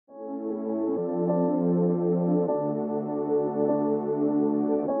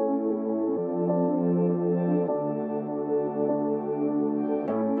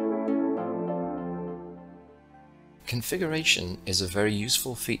Configuration is a very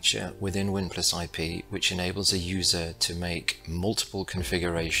useful feature within WinPlus-IP which enables a user to make multiple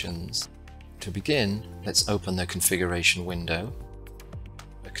configurations. To begin, let's open the configuration window.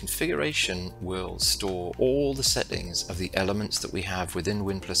 A configuration will store all the settings of the elements that we have within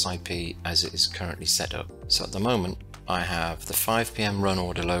WinPlus-IP as it is currently set up. So at the moment I have the 5 PM run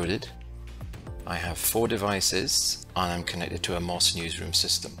order loaded, I have 4 devices, and I'm connected to a MOS newsroom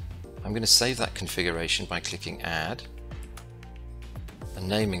system. I'm going to save that configuration by clicking Add and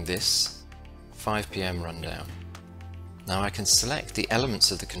naming this 5 PM Rundown. Now I can select the elements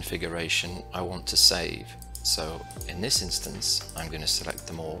of the configuration I want to save. So in this instance, I'm going to select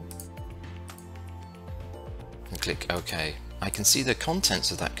them all and click OK. I can see the contents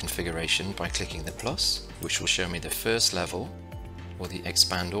of that configuration by clicking the plus, which will show me the first level, or the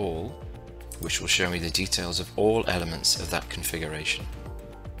Expand All, which will show me the details of all elements of that configuration.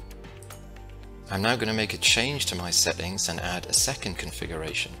 I'm now going to make a change to my settings and add a second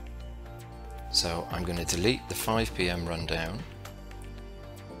configuration. So I'm going to delete the 5 PM rundown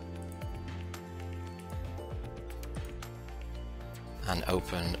and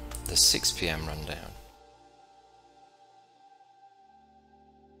open the 6 PM rundown.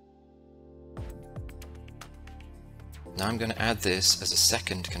 Now I'm going to add this as a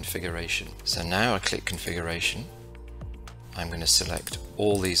second configuration. So now I click Configuration. I'm going to select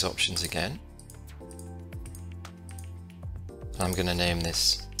all these options again. I'm going to name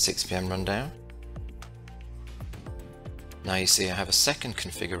this 6 PM Rundown. Now you see I have a second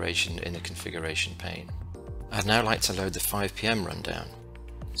configuration in the configuration pane. I'd now like to load the 5 PM rundown.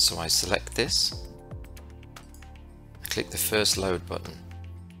 So I select this, I click the first load button.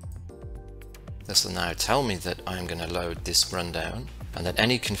 This will now tell me that I'm going to load this rundown and that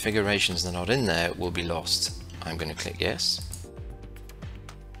any configurations that are not in there will be lost. I'm going to click yes.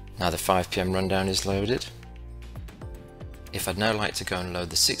 Now the 5 PM rundown is loaded. If I'd now like to go and load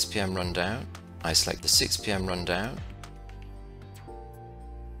the 6 PM rundown, I select the 6 PM rundown.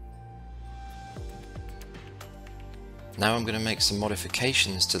 Now I'm going to make some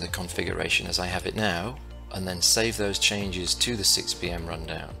modifications to the configuration as I have it now, and then save those changes to the 6 PM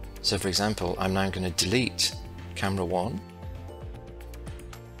rundown. So for example, I'm now going to delete camera 1,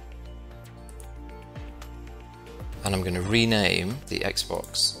 and I'm going to rename the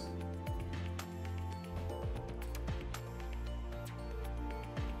Xbox.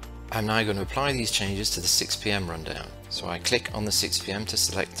 I'm now going to apply these changes to the 6 PM rundown. So I click on the 6 PM to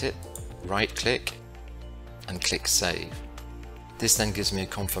select it, right click, and click Save. This then gives me a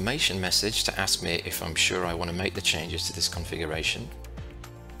confirmation message to ask me if I'm sure I want to make the changes to this configuration.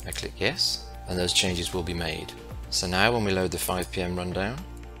 I click yes, and those changes will be made. So now when we load the 5 PM rundown,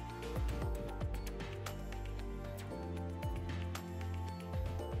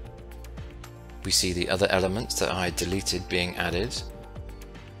 we see the other elements that I deleted being added.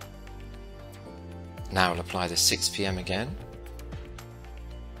 Now I'll apply the 6 PM again,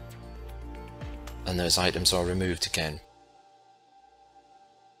 and those items are removed again.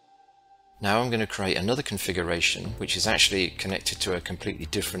 Now I'm going to create another configuration which is actually connected to a completely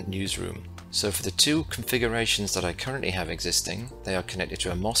different newsroom. So for the 2 configurations that I currently have existing, they are connected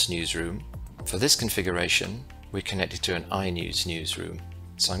to a MOS newsroom. For this configuration, we're connected to an iNews newsroom.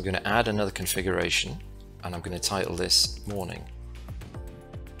 So I'm going to add another configuration, and I'm going to title this Morning.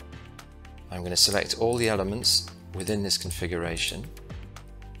 I'm going to select all the elements within this configuration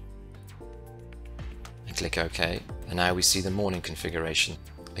and click OK, and now we see the morning configuration.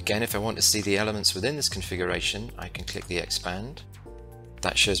 Again, if I want to see the elements within this configuration, I can click the Expand.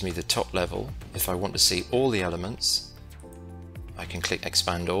 That shows me the top level. If I want to see all the elements, I can click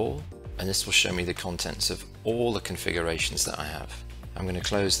Expand All, and this will show me the contents of all the configurations that I have. I'm going to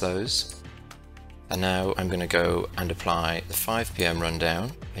close those. And now I'm going to go and apply the 5 PM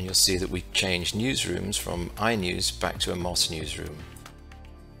rundown, and you'll see that we changed newsrooms from iNews back to a MOS newsroom.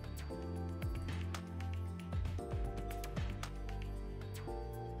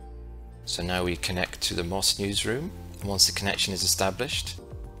 So now we connect to the MOS newsroom, and once the connection is established,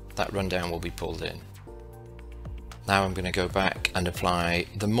 that rundown will be pulled in. Now I'm going to go back and apply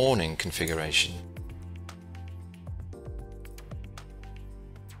the morning configuration.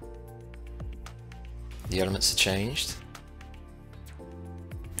 The elements are changed,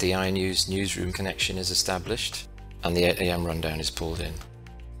 the iNews newsroom connection is established, and the 8 AM rundown is pulled in.